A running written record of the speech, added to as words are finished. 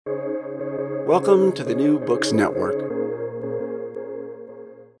Welcome to the New Books Network.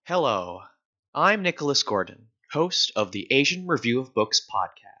 Hello, I'm Nicholas Gordon, host of the Asian Review of Books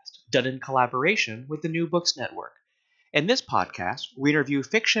podcast, done in collaboration with the New Books Network. In this podcast, we interview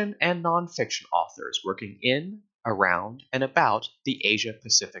fiction and nonfiction authors working in, around, and about the Asia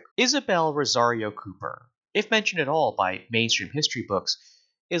Pacific. Isabel Rosario Cooper, if mentioned at all by mainstream history books,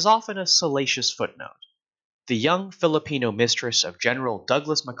 is often a salacious footnote. The young Filipino mistress of General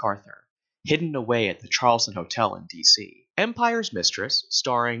Douglas MacArthur, hidden away at the Charleston Hotel in D.C. Empire's Mistress,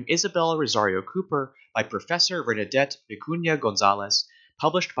 starring Isabel Rosario Cooper by Professor Bernadette Vicuña Gonzalez,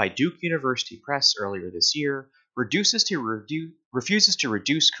 published by Duke University Press earlier this year, refuses to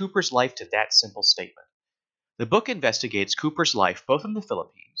reduce Cooper's life to that simple statement. The book investigates Cooper's life both in the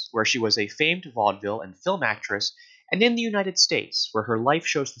Philippines, where she was a famed vaudeville and film actress, and in the United States, where her life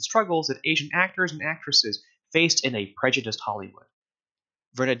shows the struggles that Asian actors and actresses faced in a prejudiced Hollywood.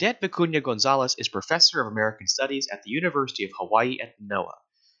 Bernadette Vicuña Gonzalez is Professor of American Studies at the University of Hawaii at Manoa,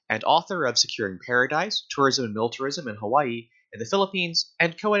 and author of Securing Paradise, Tourism and Militarism in Hawaii and the Philippines,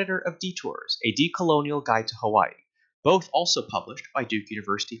 and co-editor of Detours, a decolonial guide to Hawaii, both also published by Duke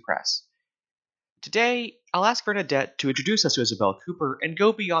University Press. Today, I'll ask Bernadette to introduce us to Isabel Cooper and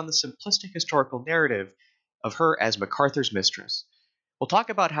go beyond the simplistic historical narrative of her as MacArthur's mistress. We'll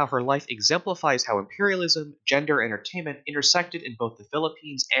talk about how her life exemplifies how imperialism, gender, and entertainment intersected in both the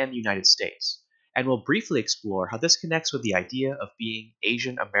Philippines and the United States. And we'll briefly explore how this connects with the idea of being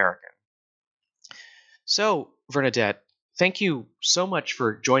Asian American. So, Bernadette, thank you so much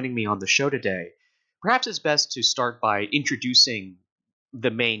for joining me on the show today. Perhaps it's best to start by introducing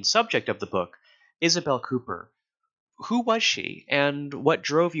the main subject of the book, Isabel Cooper. Who was she, and what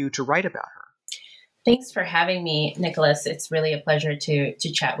drove you to write about her? Thanks for having me, Nicholas. It's really a pleasure to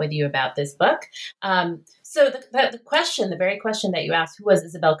chat with you about this book. So the very question that you asked, who was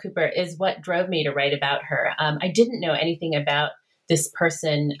Isabel Cooper, is what drove me to write about her. I didn't know anything about this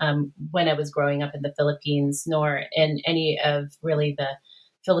person when I was growing up in the Philippines, nor in any of really the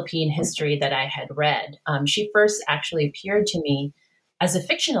Philippine history that I had read. She first actually appeared to me as a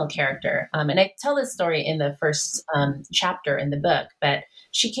fictional character. And I tell this story in the first chapter in the book, but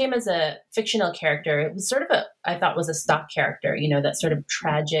she came as a fictional character. It was sort of I thought was a stock character, that sort of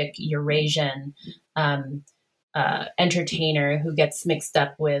tragic Eurasian entertainer who gets mixed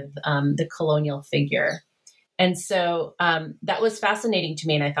up with the colonial figure. And so that was fascinating to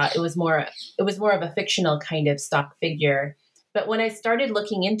me. And I thought it was more of a fictional kind of stock figure. But when I started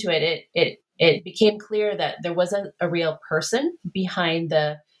looking into it, it became clear that there wasn't a real person behind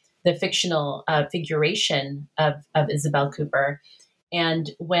the fictional figuration of Isabel Cooper.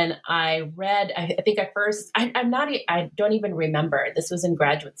 And when I read, I don't even remember, this was in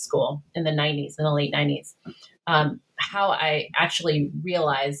graduate school in the late 90s, how I actually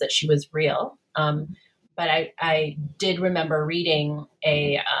realized that she was real. But I did remember reading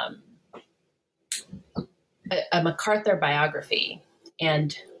a MacArthur biography,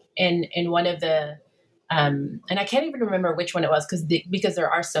 and in one of the and I can't even remember which one it was because there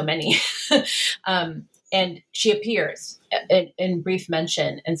are so many. And she appears in brief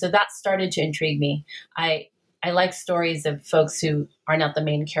mention, and so that started to intrigue me. I like stories of folks who are not the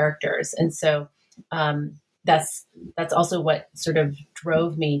main characters, and so that's also what sort of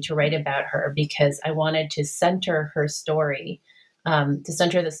drove me to write about her, because I wanted to center her story, to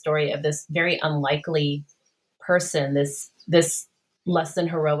center the story of this very unlikely person, this less than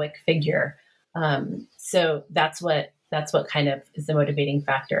heroic figure. So that's what kind of is the motivating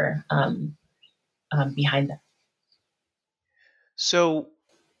factor behind that. So,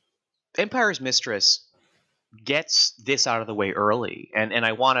 Empire's Mistress gets this out of the way early, and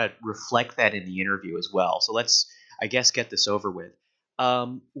I want to reflect that in the interview as well. So let's, I guess, get this over with.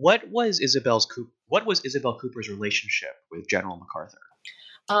 What was Isabel Cooper's relationship with General MacArthur?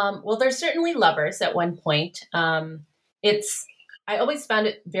 Well, they're certainly lovers at one point. I always found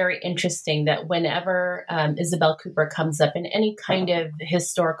it very interesting that whenever Isabel Cooper comes up in any kind of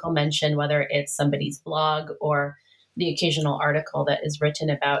historical mention, whether it's somebody's blog or the occasional article that is written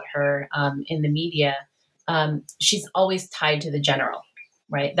about her in the media, she's always tied to the general,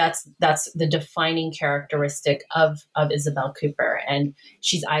 right? That's the defining characteristic of Isabel Cooper. And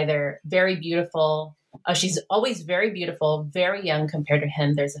she's either very beautiful, she's always very beautiful, very young compared to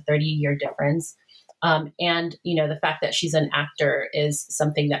him. There's a 30-year difference. And, the fact that she's an actor is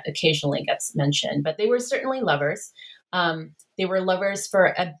something that occasionally gets mentioned. But they were certainly lovers. They were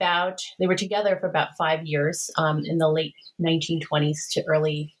together for about 5 years in the late 1920s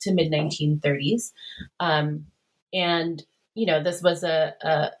to mid 1930s. And, this was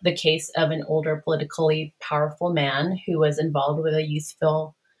the case of an older politically powerful man who was involved with a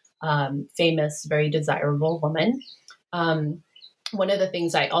youthful famous, very desirable woman. One of the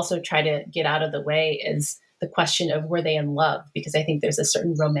things I also try to get out of the way is the question of were they in love? Because I think there's a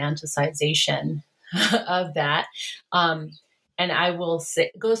certain romanticization of that. And I will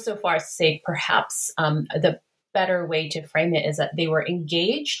go so far as to say perhaps the better way to frame it is that they were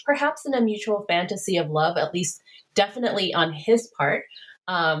engaged perhaps in a mutual fantasy of love, at least definitely on his part,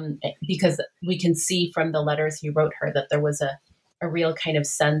 because we can see from the letters he wrote her that there was a real kind of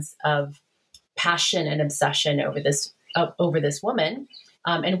sense of passion and obsession over this woman.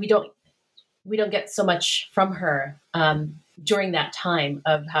 And we don't get so much from her during that time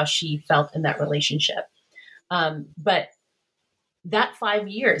of how she felt in that relationship. But that 5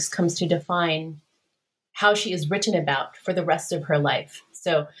 years comes to define how she is written about for the rest of her life.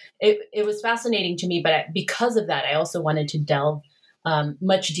 So it was fascinating to me, but because of that, I also wanted to delve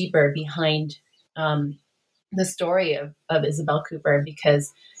much deeper behind the story of Isabel Cooper,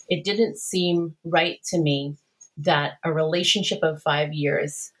 because it didn't seem right to me that a relationship of 5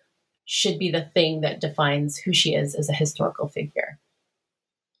 years should be the thing that defines who she is as a historical figure.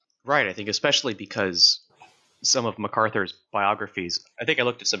 Right. I think especially because some of MacArthur's biographies, I think I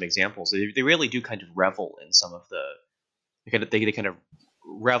looked at some examples. They really do kind of revel in some of they kind of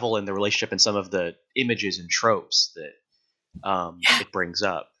revel in the relationship and some of the images and tropes that it brings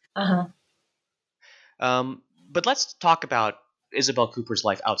up. Uh-huh. But let's talk about Isabel Cooper's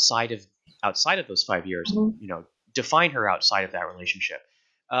life outside of those 5 years. Mm-hmm. Define her outside of that relationship.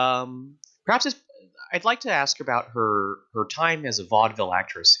 Perhaps I'd like to ask about her time as a vaudeville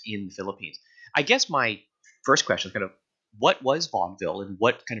actress in the Philippines. I guess my first question is kind of what was vaudeville and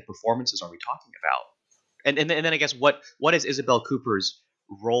what kind of performances are we talking about? And then I guess what is Isabel Cooper's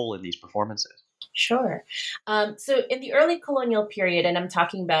role in these performances? Sure. So in the early colonial period, and I'm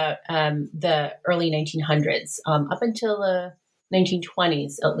talking about the early 1900s, up until the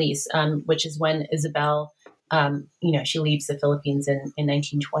 1920s at least, which is when Isabel, she leaves the Philippines in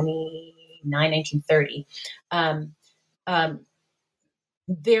 1929, 1930.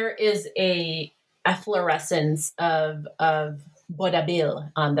 There is a efflorescence of vaudeville.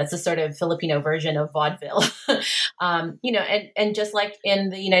 That's a sort of Filipino version of vaudeville. And just like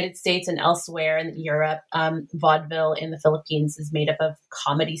in the United States and elsewhere in Europe, vaudeville in the Philippines is made up of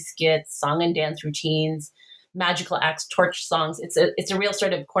comedy skits, song and dance routines, magical acts, torch songs. It's a real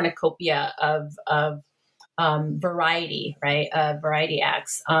sort of cornucopia of variety, right? Variety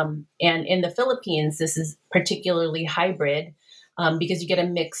acts. And in the Philippines, this is particularly hybrid. Because you get a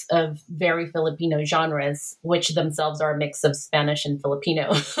mix of very Filipino genres, which themselves are a mix of Spanish and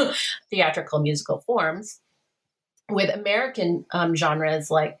Filipino theatrical musical forms, with American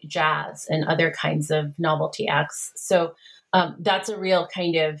genres like jazz and other kinds of novelty acts. So that's a real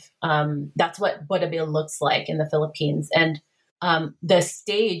kind of, that's what vaudeville looks like in the Philippines. And the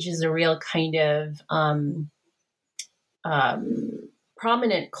stage is a real kind of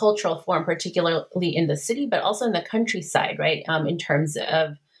prominent cultural form, particularly in the city, but also in the countryside, right? In terms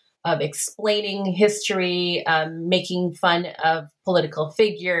of explaining history, making fun of political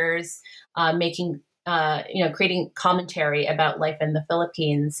figures, creating commentary about life in the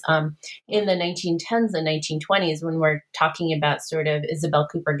Philippines. In the 1910s and 1920s, when we're talking about sort of Isabel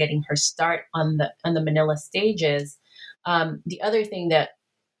Cooper getting her start on the Manila stages, the other thing that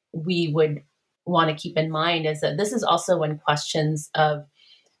we would want to keep in mind is that this is also when questions of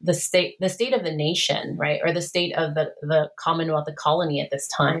the state of the nation, right, or the state of the Commonwealth, the colony at this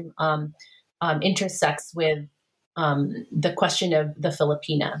time, intersects with the question of the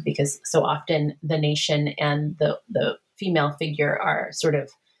Filipina, because so often the nation and the female figure are sort of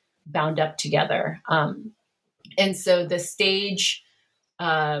bound up together. And so the stage,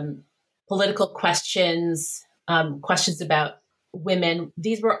 political questions, questions about women,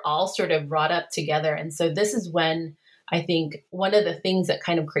 these were all sort of brought up together. And so this is when I think one of the things that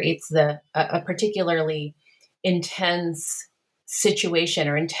kind of creates a particularly intense situation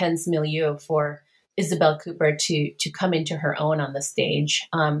or intense milieu for Isabel Cooper to come into her own on the stage.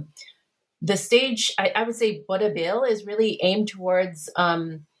 The stage, I would say vaudeville is really aimed towards,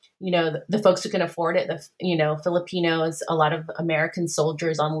 the folks who can afford it, Filipinos, a lot of American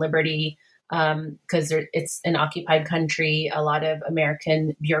soldiers on liberty, because it's an occupied country, a lot of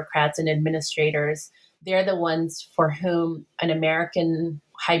American bureaucrats and administrators. They're the ones for whom an American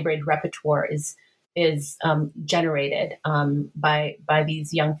hybrid repertoire is generated by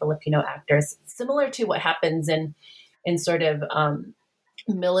these young Filipino actors, similar to what happens in sort of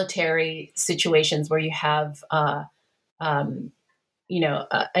military situations where you have a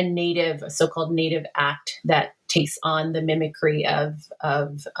so-called native act that takes on the mimicry of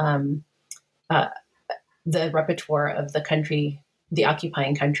the repertoire of the country the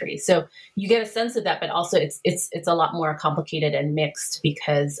occupying country. So you get a sense of that, but also it's a lot more complicated and mixed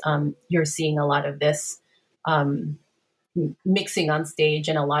because you're seeing a lot of this mixing on stage,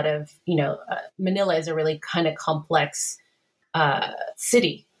 and a lot of, Manila is a really kind of complex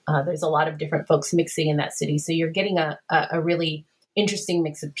city. There's a lot of different folks mixing in that city. So you're getting a really interesting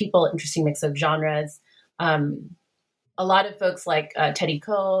mix of people, interesting mix of genres. A lot of folks like Teddy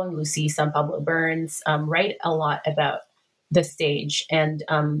Ko and Lucy San Pablo Burns write a lot about the stage, and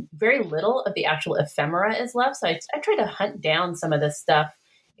very little of the actual ephemera is left. So I try to hunt down some of this stuff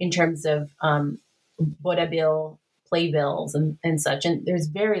in terms of vaudeville, playbills, and such. And there's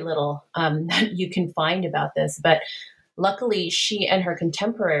very little that you can find about this. But luckily, she and her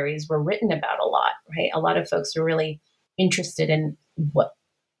contemporaries were written about a lot, right? A lot of folks were really interested in what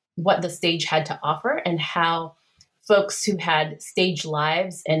the stage had to offer, and how folks who had stage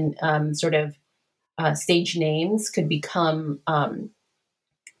lives and stage names could become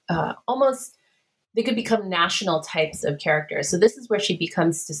they could become national types of characters. So this is where she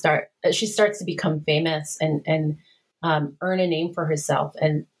starts to become famous and earn a name for herself.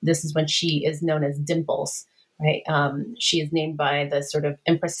 And this is when she is known as Dimples, right? She is named by the sort of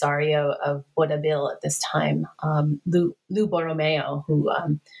impresario of vaudeville at this time, Lou Borromeo, who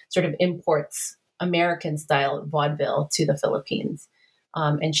sort of imports American-style vaudeville to the Philippines.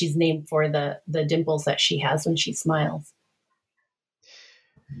 And she's named for the dimples that she has when she smiles.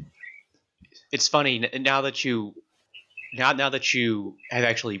 It's funny now that you have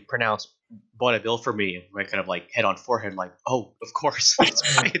actually pronounced vaudeville for me, I kind of like head on forehead, like, oh, of course, that's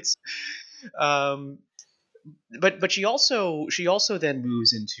why it's. But she also then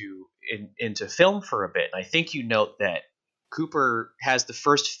moves into film for a bit. And I think you note that Cooper has the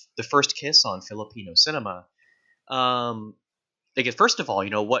first kiss on Filipino cinema. Like, first of all,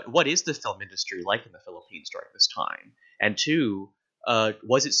 what is the film industry like in the Philippines during this time? And two,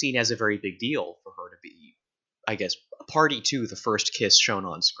 was it seen as a very big deal for her to be, I guess, party to the first kiss shown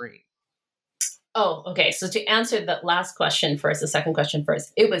on screen? Oh, okay. So to answer the last question first, the second question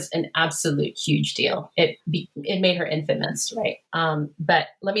first, it was an absolute huge deal. It made her infamous, right? But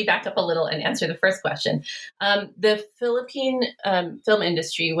let me back up a little and answer the first question. The Philippine film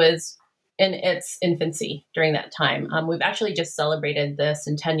industry was in its infancy during that time. We've actually just celebrated the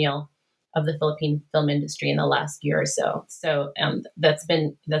centennial of the Philippine film industry in the last year or so. So that's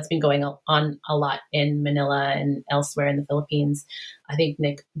been going on a lot in Manila and elsewhere in the Philippines. I think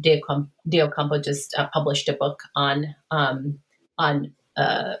Nick De Ocampo just published a book on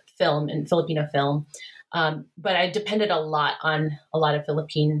film and Filipino film. But I depended a lot on a lot of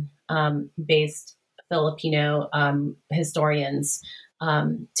Philippine based Filipino historians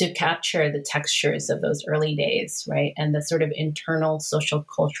to capture the textures of those early days, right? And the sort of internal social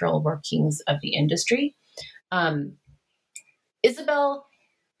cultural workings of the industry. Isabel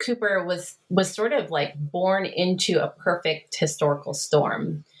Cooper was sort of like born into a perfect historical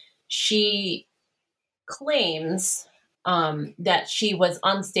storm. She claims that she was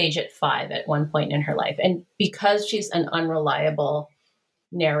on stage at 5 at one point in her life. And because she's an unreliable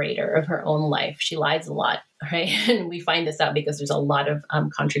narrator of her own life, she lies a lot, right? And we find this out because there's a lot of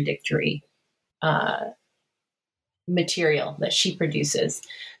contradictory material that she produces.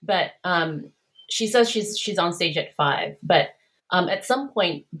 But she says she's on stage at 5, but at some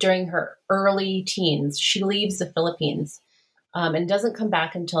point during her early teens, she leaves the Philippines and doesn't come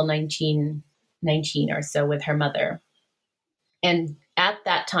back until 1919 or so with her mother. And at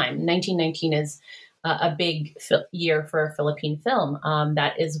that time, 1919 is a big year for Philippine film.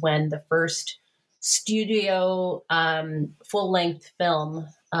 That is when the first studio full-length film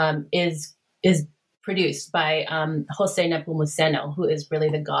is produced by Jose Nepomuceno, who is really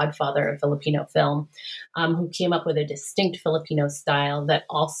the godfather of Filipino film, who came up with a distinct Filipino style that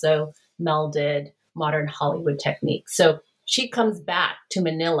also melded modern Hollywood techniques. So she comes back to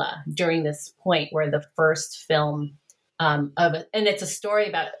Manila during this point where the first film and it's a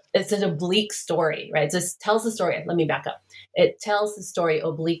story it's an oblique story, right? It just tells the story. Let me back up. It tells the story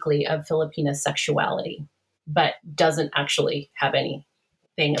obliquely of Filipino sexuality, but doesn't actually have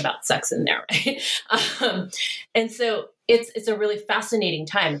anything about sex in there, right? And so it's a really fascinating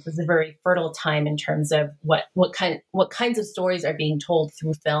time. It was a very fertile time in terms of what kinds of stories are being told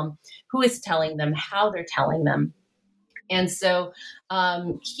through film, who is telling them, how they're telling them. And so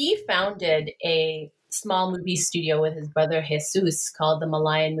he founded a small movie studio with his brother Jesus called the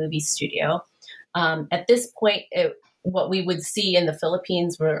Malayan Movie Studio. At this point, what we would see in the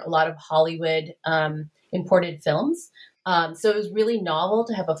Philippines were a lot of Hollywood imported films. So it was really novel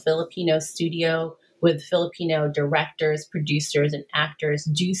to have a Filipino studio with Filipino directors, producers, and actors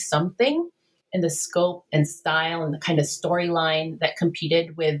do something the scope and style and the kind of storyline that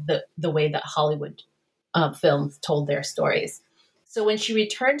competed with the way that Hollywood films told their stories. So when she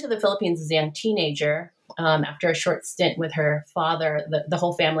returned to the Philippines as a young teenager, after a short stint with her father, the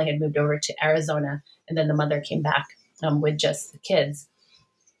whole family had moved over to Arizona, and then the mother came back with just the kids.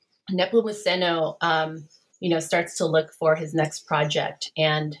 Nepomuceno, starts to look for his next project,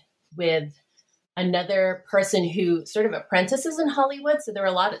 and with another person who sort of apprentices in Hollywood. So there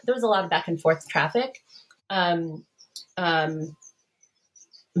was a lot of back and forth traffic.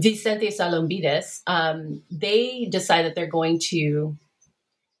 Vicente Salombides, they decide that they're going to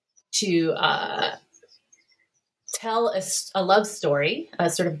tell a love story, a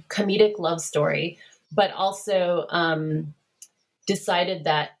sort of comedic love story, but also decided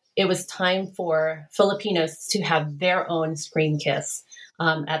that it was time for Filipinos to have their own screen kiss.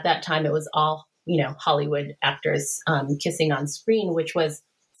 At that time, it was all, Hollywood actors kissing on screen, which was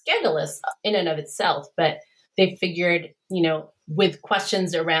scandalous in and of itself. But they figured, with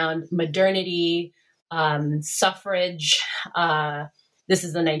questions around modernity, suffrage, this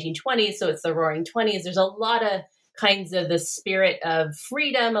is the 1920s, so it's the Roaring 20s. There's a lot of kinds of the spirit of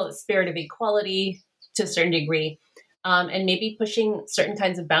freedom, a spirit of equality to a certain degree, and maybe pushing certain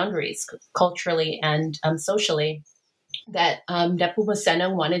kinds of boundaries culturally and socially that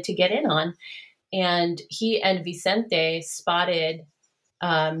Nepomuceno wanted to get in on. And he and Vicente spotted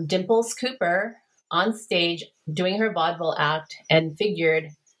Dimples Cooper on stage doing her vaudeville act and figured,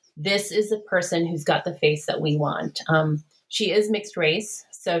 this is the person who's got the face that we want. She is mixed race,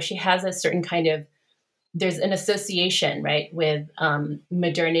 so she has a certain kind of, there's an association, right, with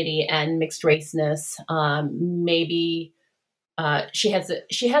modernity and mixed raceness. Maybe she has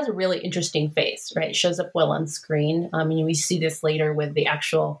a really interesting face, right? It shows up well on screen. And we see this later with the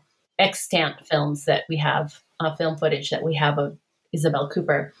actual extant films that we have, film footage that we have of Isabel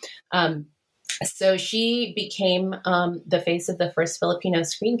Cooper. So she became the face of the first Filipino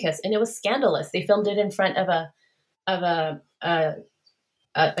screen kiss, and it was scandalous. They filmed it in front of a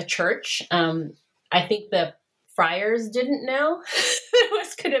church. I think the friars didn't know it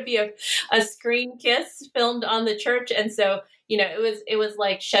was going to be a screen kiss filmed on the church, and so it was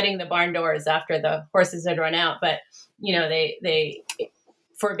like shutting the barn doors after the horses had run out. But they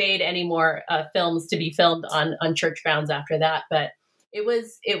forbade any more films to be filmed on church grounds after that. But it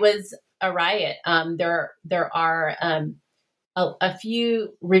was a riot. There are a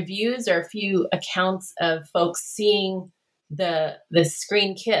few reviews or a few accounts of folks seeing the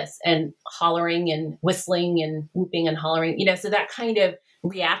screen kiss and hollering and whistling and whooping and hollering, so that kind of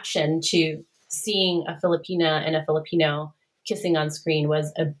reaction to seeing a Filipina and a Filipino kissing on screen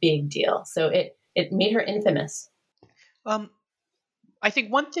was a big deal. So it made her infamous. I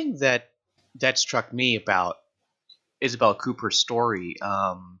think one thing that struck me about Isabel Cooper's story,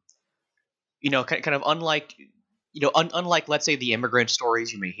 kind of unlike, unlike, let's say, the immigrant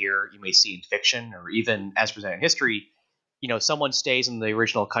stories you may see in fiction, or even as presented in history, someone stays in the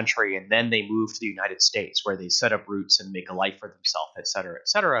original country and then they move to the United States where they set up roots and make a life for themselves, et cetera, et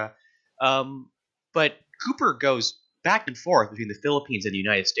cetera. But Cooper goes back and forth between the Philippines and the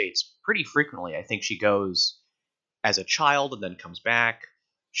United States pretty frequently. I think she goes as a child and then comes back.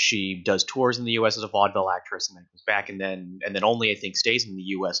 She does tours in the U.S. as a vaudeville actress and then comes back, and then only, I think, stays in the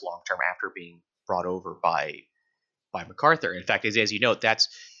U.S. long term after being brought over by MacArthur. In fact, as you note,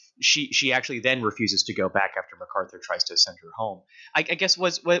 she actually then refuses to go back after MacArthur tries to send her home. I guess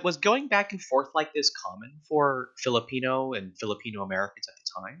was going back and forth like this common for Filipino and Filipino Americans at the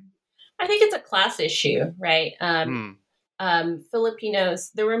time? I think it's a class issue, right? Filipinos,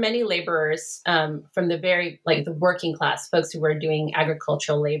 there were many laborers from the the working class, folks who were doing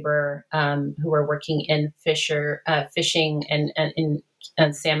agricultural labor, who were working in fishing and in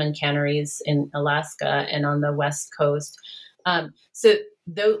salmon canneries in Alaska and on the West Coast. For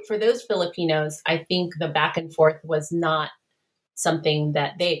those Filipinos, I think the back and forth was not something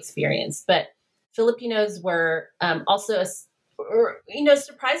that they experienced, but Filipinos were also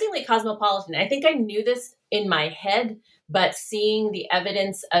surprisingly cosmopolitan. I think I knew this in my head, but seeing the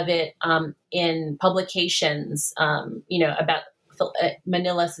evidence of it in publications, about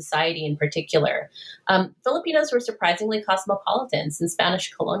Manila society in particular, Filipinos were surprisingly cosmopolitan since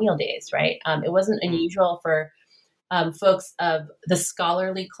Spanish colonial days, right? It wasn't unusual for folks of the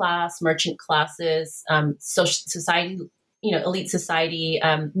scholarly class, merchant classes, social society, elite society,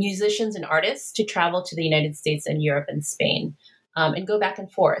 musicians and artists to travel to the United States and Europe and Spain, and go back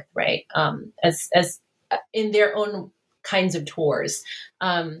and forth, right? As in their own kinds of tours.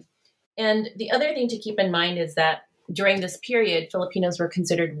 And the other thing to keep in mind is that during this period, Filipinos were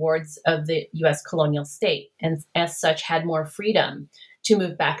considered wards of the U.S. colonial state, and as such had more freedom to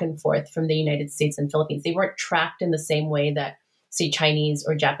move back and forth from the United States and Philippines. They weren't tracked in the same way that, say, Chinese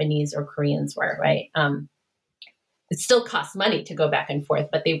or Japanese or Koreans were, right? It still costs money to go back and forth,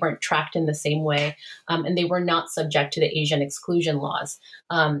 but they weren't tracked in the same way, and they were not subject to the Asian exclusion laws.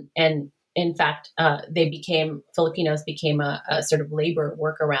 And in fact, Filipinos became a sort of labor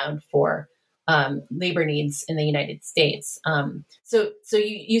workaround for labor needs in the United States. So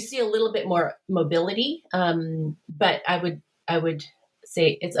you see a little bit more mobility, but I would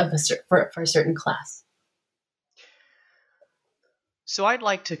say it's for a certain class. So I'd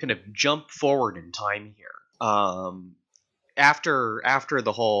like to kind of jump forward in time here. After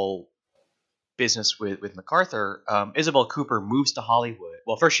the whole business with MacArthur, Isabel Cooper moves to Hollywood.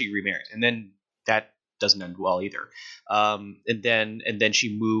 Well, first she remarries, and then that doesn't end well either. And then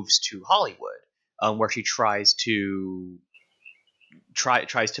she moves to Hollywood, where she tries to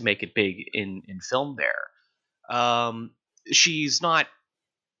make it big in film there. She's not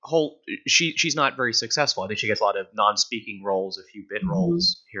she's not very successful. I think she gets a lot of non-speaking roles, a few bit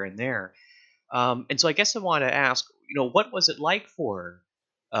roles here and there. And so I guess I want to ask, what was it like for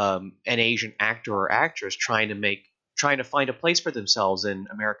an Asian actor or actress trying to find a place for themselves in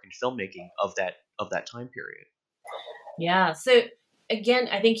American filmmaking of that time period? Yeah. So again,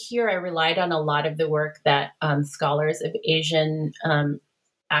 I think here I relied on a lot of the work that scholars of Asian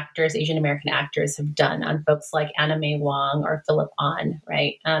Asian American actors have done on folks like Anna May Wong or Philip Ahn,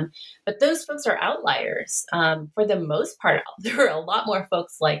 right? But those folks are outliers. For the most part, there are a lot more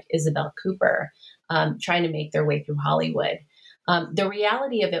folks like Isabel Cooper trying to make their way through Hollywood. The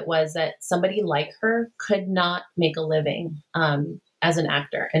reality of it was that somebody like her could not make a living as an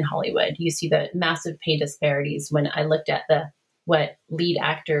actor in Hollywood. You see the massive pay disparities when I looked at what lead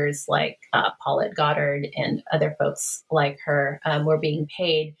actors like Paulette Goddard and other folks like her were being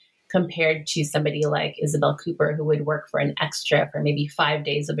paid compared to somebody like Isabel Cooper, who would work for an extra for maybe 5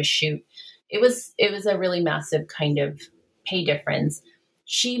 days of a shoot. It was a really massive kind of pay difference.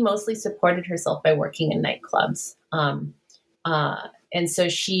 She mostly supported herself by working in nightclubs. And so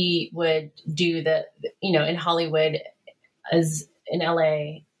she would do in Hollywood, as in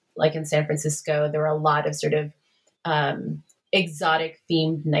LA, like in San Francisco, there were a lot of sort of exotic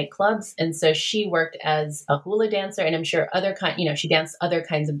themed nightclubs. And so she worked as a hula dancer, and I'm sure she danced other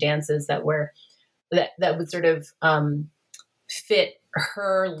kinds of dances that would sort of fit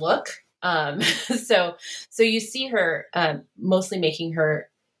her look. So you see her mostly making her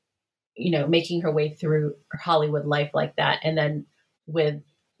way through Hollywood life like that. And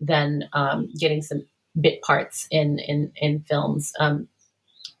then getting some bit parts in films.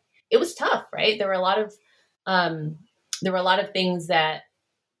 It was tough, right? There were a lot of things that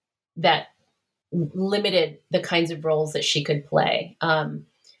limited the kinds of roles that she could play.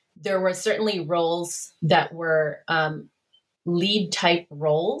 There were certainly roles that were lead type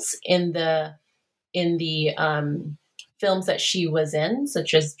roles in the films that she was in,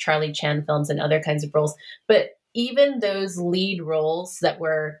 such as Charlie Chan films and other kinds of roles. But even those lead roles that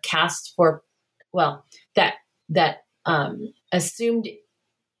were cast for, that assumed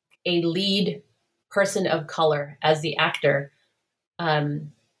a lead person of color as the actor,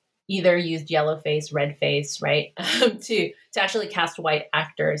 either used yellow face, red face, right, to actually cast white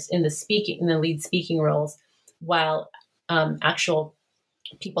actors in the lead speaking roles, while actual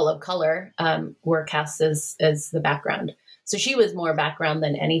people of color were cast as the background. So she was more background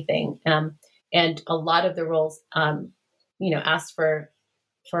than anything, and a lot of the roles, asked for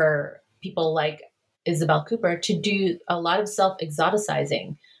people like Isabel Cooper to do a lot of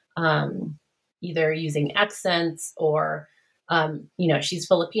self-exoticizing, either using accents or, she's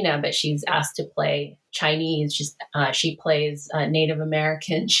Filipina, but she's asked to play Chinese. She plays Native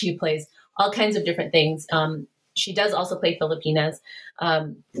American. She plays all kinds of different things. She does also play Filipinas.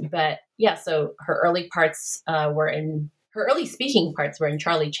 But yeah, so her early speaking parts were in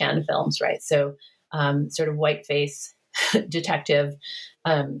Charlie Chan films, right? So sort of white face detective,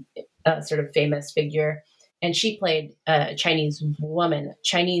 sort of famous figure. And she played a Chinese woman,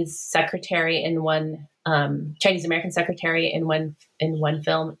 Chinese secretary in one, Chinese American secretary in one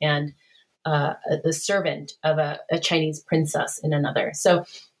film, and the servant of a Chinese princess in another. So,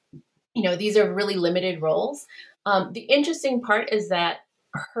 these are really limited roles. The interesting part is that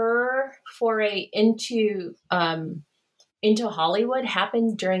her foray into Hollywood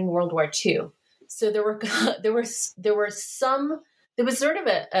happened during World War II. So there was sort of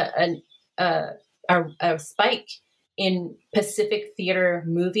a spike in Pacific theater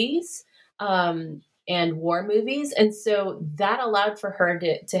movies and war movies, and so that allowed for her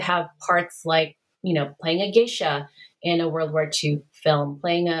to have parts like playing a geisha in a World War II film,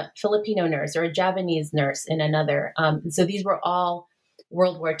 playing a Filipino nurse or a Japanese nurse in another. So these were all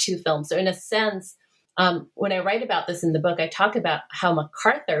World War II films. So in a sense, when I write about this in the book, I talk about how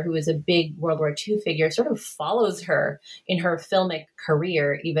MacArthur, who is a big World War II figure, sort of follows her in her filmic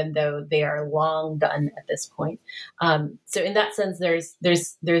career, even though they are long done at this point. So in that sense, there's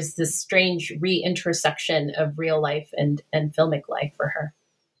this strange re-intersection of real life and filmic life for her.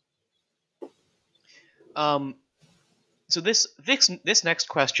 So this next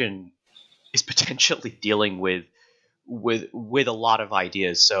question is potentially dealing with a lot of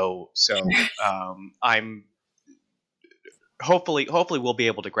ideas. So I'm hopefully we'll be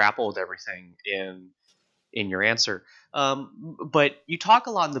able to grapple with everything in your answer. But you talk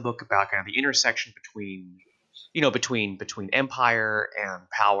a lot in the book about kind of the intersection between empire and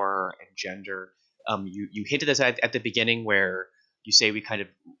power and gender. You hinted this at the beginning, where you say we kind of,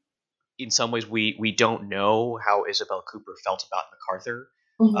 in some ways, we don't know how Isabel Cooper felt about MacArthur.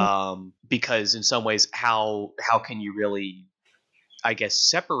 Mm-hmm. Because in some ways, how can you really, I guess,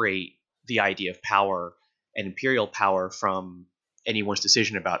 separate the idea of power and imperial power from anyone's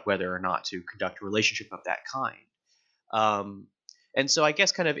decision about whether or not to conduct a relationship of that kind? And so I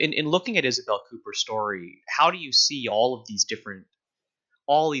guess kind of in looking at Isabel Cooper's story, how do you see all these different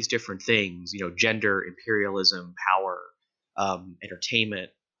things, gender, imperialism, power, entertainment?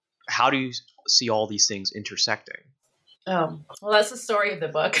 How do you see all these things intersecting? Oh, well, that's the story of the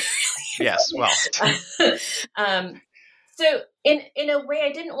book. Yes, well. So in a way,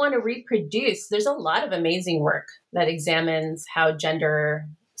 I didn't want to reproduce. There's a lot of amazing work that examines how gender,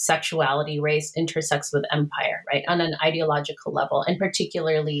 sexuality, race intersects with empire, right, on an ideological level, and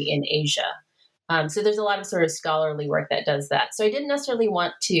particularly in Asia. So there's a lot of sort of scholarly work that does that. So I didn't necessarily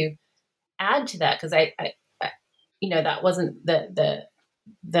want to add to that, because I that wasn't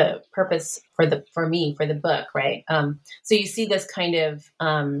the purpose for the book, right? So you see this kind of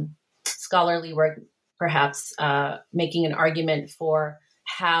scholarly work, perhaps making an argument for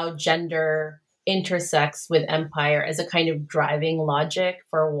how gender intersects with empire as a kind of driving logic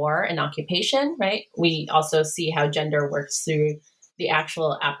for war and occupation, right? We also see how gender works through the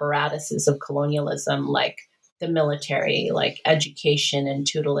actual apparatuses of colonialism, like the military, like education and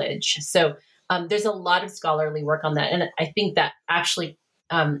tutelage. So there's a lot of scholarly work on that. And I think that actually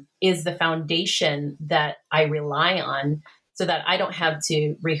is the foundation that I rely on, so that I don't have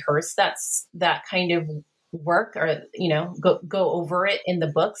to rehearse that kind of work, or go over it in the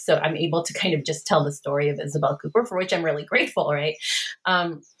book. So I'm able to kind of just tell the story of Isabel Cooper, for which I'm really grateful, right?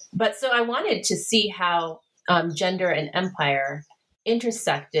 But so I wanted to see how gender and empire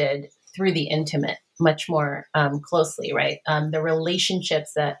intersected through the intimate much more closely, right? The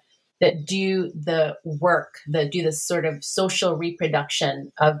relationships that do the work, that do the sort of social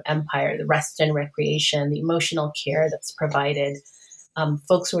reproduction of empire, the rest and recreation, the emotional care that's provided,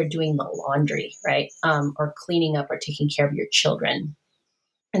 folks who are doing the laundry, right? Or cleaning up or taking care of your children.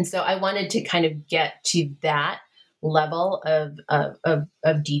 And so I wanted to kind of get to that level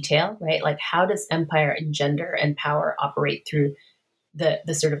of detail, right? Like, how does empire and gender and power operate through the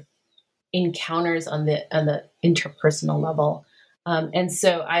sort of encounters on the interpersonal level? And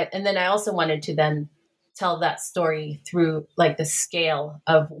then I also wanted to then tell that story through like the scale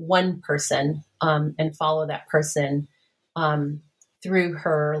of one person, and follow that person through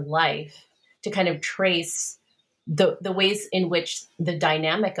her life, to kind of trace the ways in which the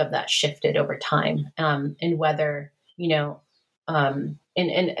dynamic of that shifted over time, and whether, and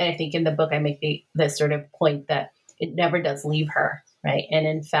I think in the book I make the sort of point that it never does leave her, right? And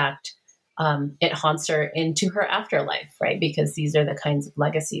in fact, it haunts her into her afterlife, right? Because these are the kinds of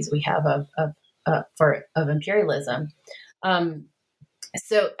legacies we have of imperialism.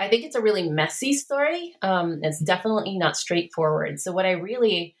 So I think it's a really messy story. It's definitely not straightforward. So what I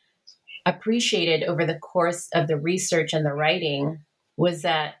really appreciated over the course of the research and the writing was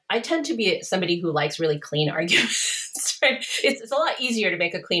that I tend to be somebody who likes really clean arguments, right? It's a lot easier to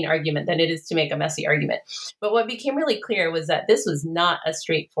make a clean argument than it is to make a messy argument. But what became really clear was that this was not a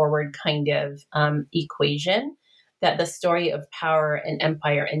straightforward kind of equation, that the story of power and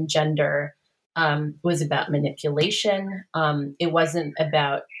empire and gender was about manipulation. It wasn't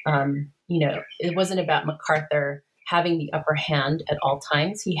about, it wasn't about MacArthur having the upper hand at all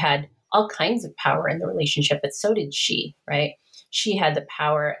times. He had all kinds of power in the relationship, but so did she, right? She had the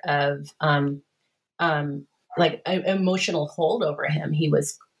power of like an emotional hold over him. He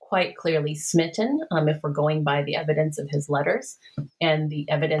was quite clearly smitten, if we're going by the evidence of his letters and the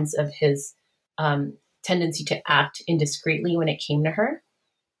evidence of his tendency to act indiscreetly when it came to her.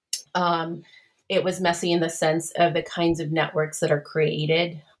 it was messy in the sense of the kinds of networks that are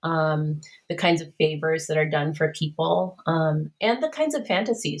created, the kinds of favors that are done for people, and the kinds of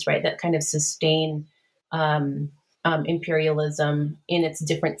fantasies, right, that kind of sustain imperialism in its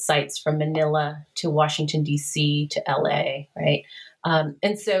different sites from Manila to Washington, D.C. to L.A., right?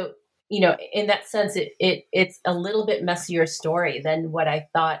 And so, in that sense, it's a little bit messier story than what I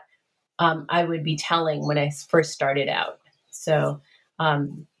thought I would be telling when I first started out. So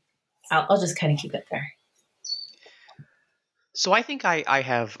I'll just kind of keep it there. So I think I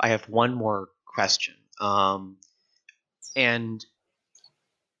have one more question, and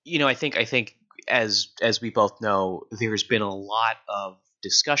I think as we both know, there's been a lot of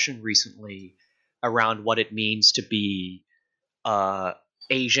discussion recently around what it means to be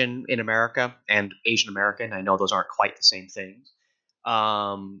Asian in America and Asian American. I know those aren't quite the same things.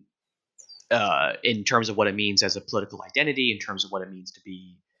 Um, in terms of what it means as a political identity, in terms of what it means to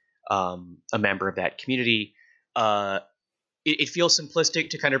be a member of that community. It feels simplistic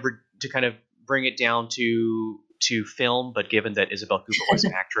to kind of bring it down to film, but given that Isabel Cooper was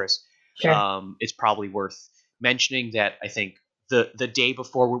an actress, Sure. it's probably worth mentioning that I think the day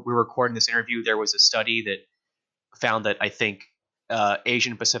before we were recording this interview, there was a study that found that I think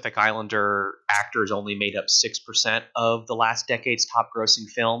Asian Pacific Islander actors only made up 6% of the last decade's top grossing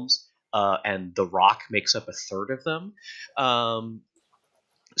films, and The Rock makes up a third of them.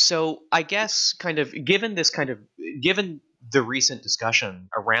 So I guess given the recent discussion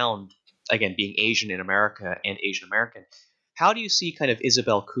around, again, being Asian in America and Asian American, how do you see kind of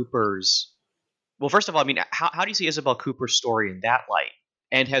Isabel Cooper's, well, first of all, I mean, how do you see Isabel Cooper's story in that light?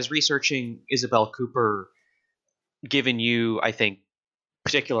 And has researching Isabel Cooper given you, I think,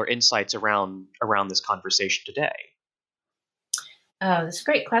 particular insights around this conversation today? Oh, that's a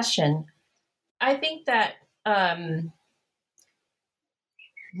great question. I think that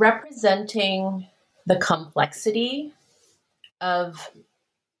representing the complexity of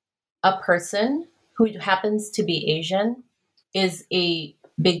a person who happens to be Asian is a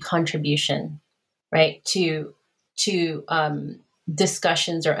big contribution, right, to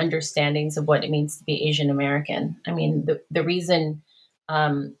discussions or understandings of what it means to be Asian American. I mean, the reason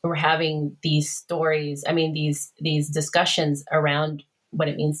we're having these stories, I mean, these discussions around what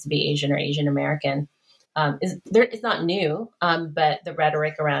it means to be Asian or Asian American it's not new, but the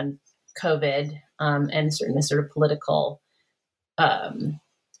rhetoric around COVID and certain sort of political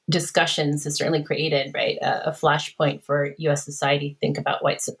discussions has certainly created, right, a flashpoint for U.S. society to think about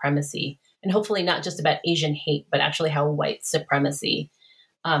white supremacy, and hopefully not just about Asian hate, but actually how white supremacy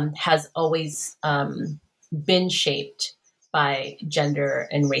has always been shaped by gender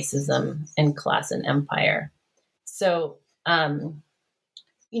and racism and class and empire. So,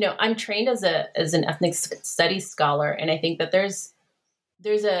 I'm trained as an ethnic studies scholar, and I think that there's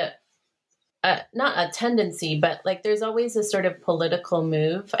a not a tendency, but like there's always a sort of political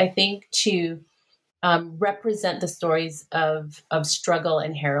move, I think, to represent the stories of struggle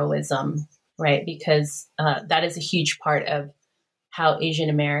and heroism, right? Because that is a huge part of how Asian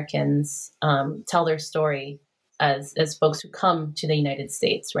Americans tell their story as folks who come to the United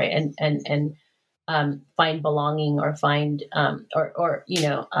States, right? And find belonging or find or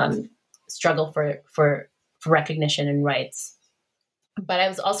struggle for recognition and rights. But I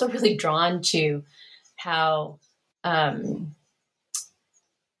was also really drawn to how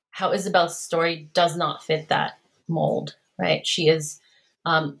Isabel's story does not fit that mold, right? She's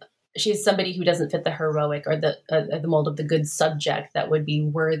somebody who doesn't fit the heroic or the mold of the good subject that would be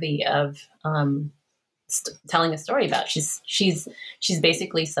worthy of telling a story about. She's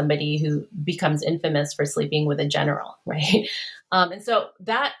basically somebody who becomes infamous for sleeping with a general, right? And so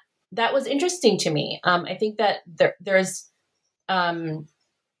that was interesting to me. I think that there's in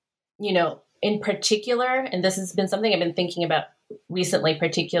particular, and this has been something I've been thinking about recently,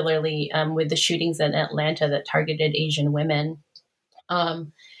 particularly with the shootings in Atlanta that targeted Asian women,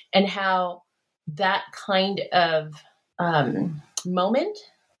 and how that kind of moment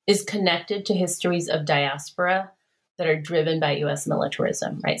is connected to histories of diaspora that are driven by U.S.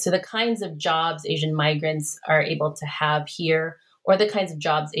 militarism, right? So the kinds of jobs Asian migrants are able to have here, or the kinds of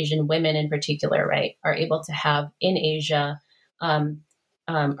jobs Asian women in particular, right, are able to have in Asia,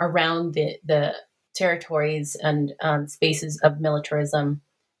 around the territories and spaces of militarism,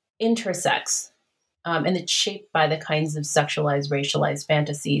 intersects, and it's shaped by the kinds of sexualized, racialized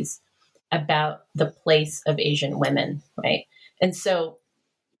fantasies about the place of Asian women, right? And so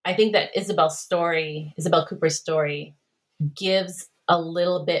I think that Isabel Cooper's story, gives a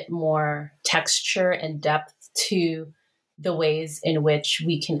little bit more texture and depth to the ways in which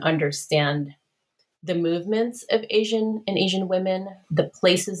we can understand the movements of Asian and Asian women, the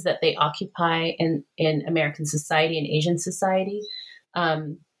places that they occupy in American society and Asian society,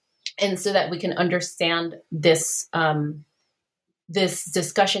 and so that we can understand this this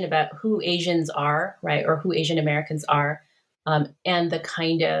discussion about who Asians are, right, or who Asian Americans are, and the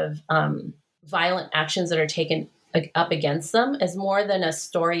kind of violent actions that are taken up against them, as more than a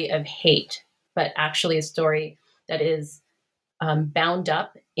story of hate, but actually a story that is bound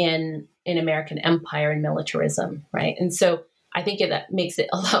up in American empire and militarism, right? And so I think that makes it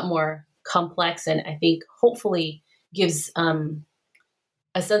a lot more complex, and I think hopefully gives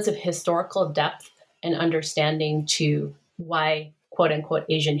a sense of historical depth and understanding to why "quote unquote"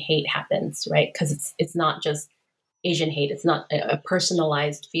 Asian hate happens, right? Because it's not just Asian hate; it's not a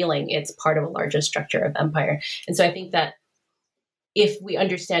personalized feeling; it's part of a larger structure of empire. And so I think that if we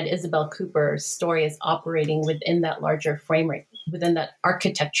understand Isabel Cooper's story as operating within that larger framework, within that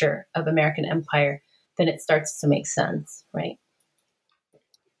architecture of American empire, then it starts to make sense, right?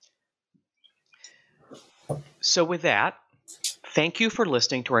 So with that, thank you for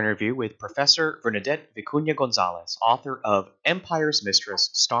listening to our interview with Professor Bernadette Vicuña Gonzalez, author of Empire's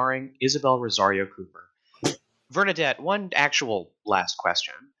Mistress, starring Isabel Rosario Cooper. Bernadette, one actual last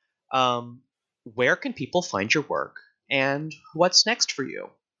question. Where can people find your work, and what's next for you?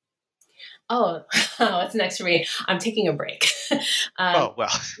 Oh, what's next for me? I'm taking a break. Oh,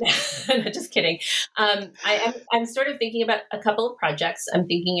 well. No, just kidding. I'm sort of thinking about a couple of projects. I'm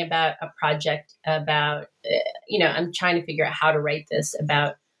thinking about a project about, I'm trying to figure out how to write this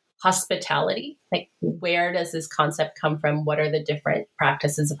about hospitality. Like, where does this concept come from? What are the different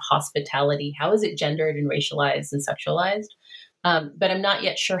practices of hospitality? How is it gendered and racialized and sexualized? But I'm not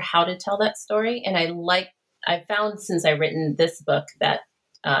yet sure how to tell that story. And I found since I've written this book that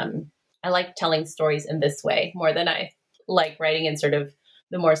I like telling stories in this way more than I like writing in sort of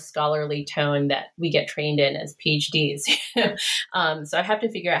the more scholarly tone that we get trained in as PhDs. So I have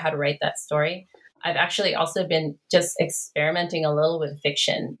to figure out how to write that story. I've actually also been just experimenting a little with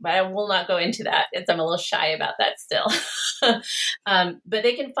fiction, but I will not go into that. I'm a little shy about that still. But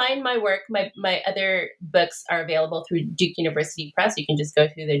they can find my work. My other books are available through Duke University Press. You can just go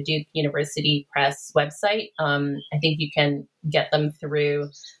through the Duke University Press website. I think you can get them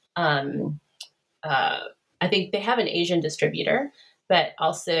through I think they have an Asian distributor, but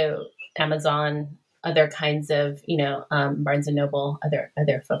also Amazon, other kinds of, Barnes and Noble,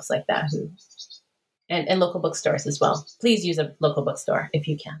 other folks like that, and local bookstores as well. Please use a local bookstore if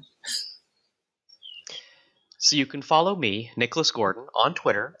you can. So you can follow me, Nicholas Gordon, on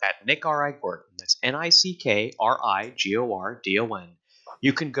Twitter at NickRIGordon. That's NickRigordon.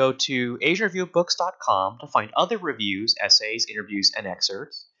 You can go to AsianReviewBooks.com to find other reviews, essays, interviews, and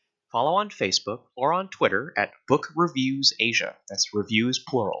excerpts. Follow on Facebook or on Twitter at Book Reviews Asia. That's reviews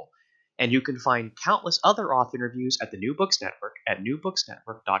plural. And you can find countless other author interviews at the New Books Network at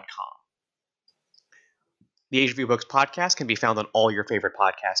newbooksnetwork.com. The Asian Review Books podcast can be found on all your favorite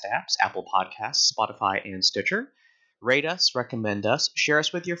podcast apps, Apple Podcasts, Spotify, and Stitcher. Rate us, recommend us, share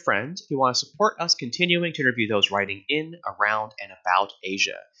us with your friends if you want to support us continuing to interview those writing in, around, and about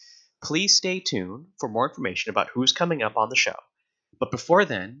Asia. Please stay tuned for more information about who's coming up on the show. But before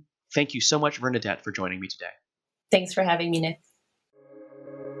then, thank you so much, Bernadette, for joining me today. Thanks for having me, Nick.